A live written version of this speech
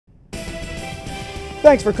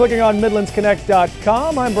Thanks for clicking on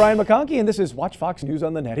MidlandsConnect.com. I'm Brian McConkey, and this is Watch Fox News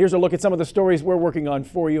on the Net. Here's a look at some of the stories we're working on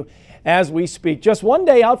for you as we speak. Just one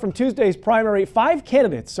day out from Tuesday's primary, 5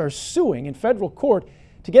 candidates are suing in federal court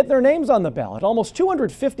to get their names on the ballot. Almost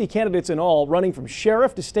 250 candidates in all, running from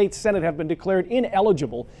sheriff to state senate, have been declared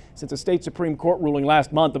ineligible since a state Supreme Court ruling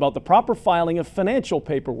last month about the proper filing of financial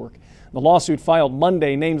paperwork. The lawsuit filed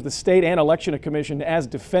Monday names the state and election commission as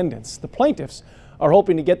defendants. The plaintiffs are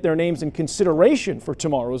hoping to get their names in consideration for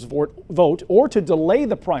tomorrow's vote or to delay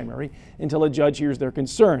the primary until a judge hears their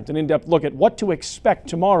concerns. An in-depth look at what to expect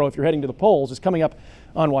tomorrow if you're heading to the polls is coming up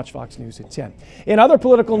on Watch Fox News at 10. In other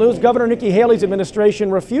political news, Governor Nikki Haley's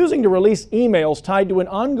administration refusing to release emails tied to an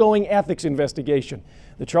ongoing ethics investigation.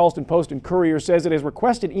 The Charleston Post and Courier says it has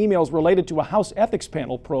requested emails related to a House Ethics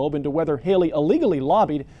Panel probe into whether Haley illegally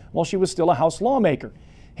lobbied while she was still a House lawmaker.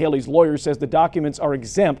 Haley's lawyer says the documents are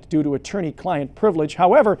exempt due to attorney-client privilege.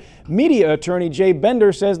 However, media attorney Jay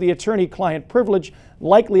Bender says the attorney-client privilege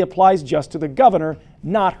likely applies just to the governor,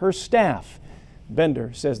 not her staff.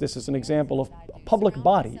 Bender says this is an example of a public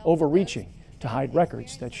body overreaching to hide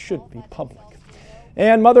records that should be public.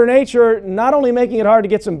 And Mother Nature not only making it hard to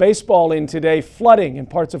get some baseball in today, flooding in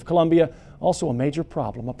parts of Columbia, also a major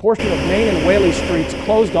problem. A portion of Main and Whaley streets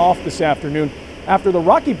closed off this afternoon after the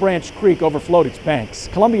Rocky Branch Creek overflowed its banks.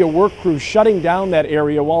 Columbia work crews shutting down that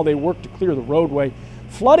area while they work to clear the roadway.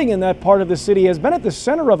 Flooding in that part of the city has been at the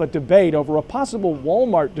center of a debate over a possible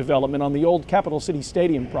Walmart development on the old Capital City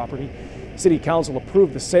Stadium property. City Council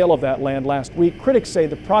approved the sale of that land last week. Critics say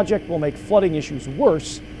the project will make flooding issues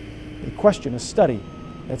worse. They question a study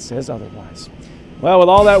that says otherwise. Well, with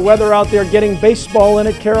all that weather out there, getting baseball in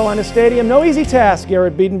at Carolina Stadium, no easy task,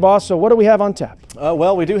 Garrett Biedenboss. So what do we have on tap?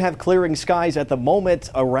 Well, we do have clearing skies at the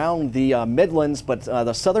moment around the Midlands, but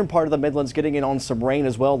the southern part of the Midlands getting in on some rain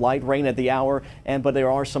as well, light rain at the hour, but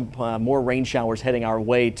there are some more rain showers heading our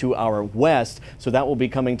way to our west, so that will be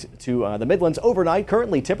coming to the Midlands overnight.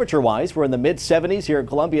 Currently, temperature-wise, we're in the mid-70s here in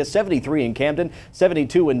Columbia, 73 in Camden,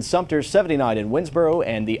 72 in Sumter, 79 in Winsboro,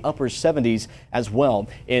 and the upper 70s as well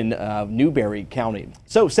in Newberry County.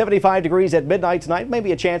 So 75 degrees at midnight tonight,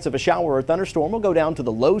 maybe a chance of a shower or thunderstorm. We'll go down to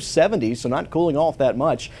the low 70s, so not cooling off that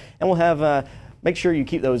much, and we'll have make sure you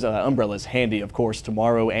keep those umbrellas handy, of course,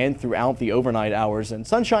 tomorrow and throughout the overnight hours. And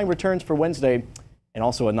sunshine returns for Wednesday, and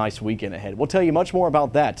also a nice weekend ahead. We'll tell you much more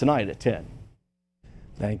about that tonight at 10.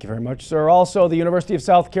 Thank you very much, sir. Also, the University of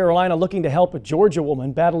South Carolina looking to help a Georgia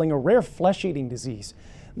woman battling a rare flesh-eating disease.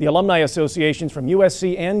 The alumni associations from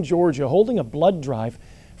USC and Georgia holding a blood drive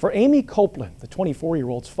for Amy Copeland. The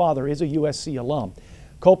 24-year-old's father is a USC alum.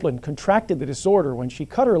 Copeland contracted the disorder when she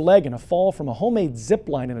cut her leg in a fall from a homemade zip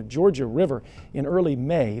line in a Georgia river in early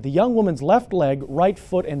May. The young woman's left leg, right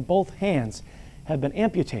foot, and both hands have been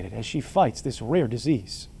amputated as she fights this rare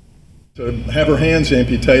disease. To have her hands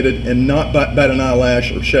amputated and not bat an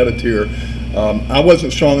eyelash or shed a tear. I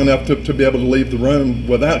wasn't strong enough to be able to leave the room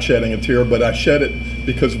without shedding a tear, but I shed it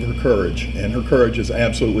because of her courage, and her courage is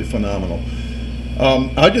absolutely phenomenal.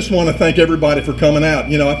 I just want to thank everybody for coming out.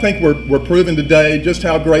 You know, I think we're proving today just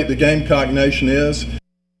how great the Gamecock Nation is.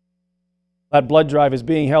 That blood drive is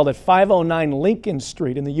being held at 509 Lincoln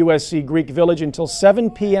Street in the USC Greek Village until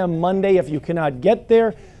 7 p.m. Monday. If you cannot get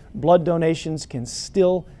there, blood donations can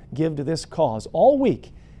still give to this cause all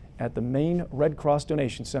week at the main Red Cross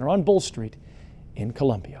Donation Center on Bull Street in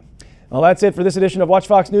Columbia. Well, that's it for this edition of Watch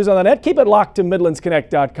Fox News on the Net. Keep it locked to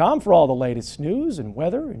MidlandsConnect.com for all the latest news and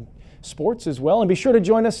weather and sports as well. And be sure to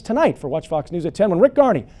join us tonight for Watch Fox News at 10 when Rick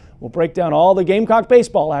Garney will break down all the Gamecock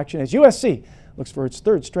baseball action as USC looks for its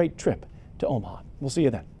 3rd straight trip to Omaha. We'll see you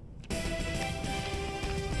then.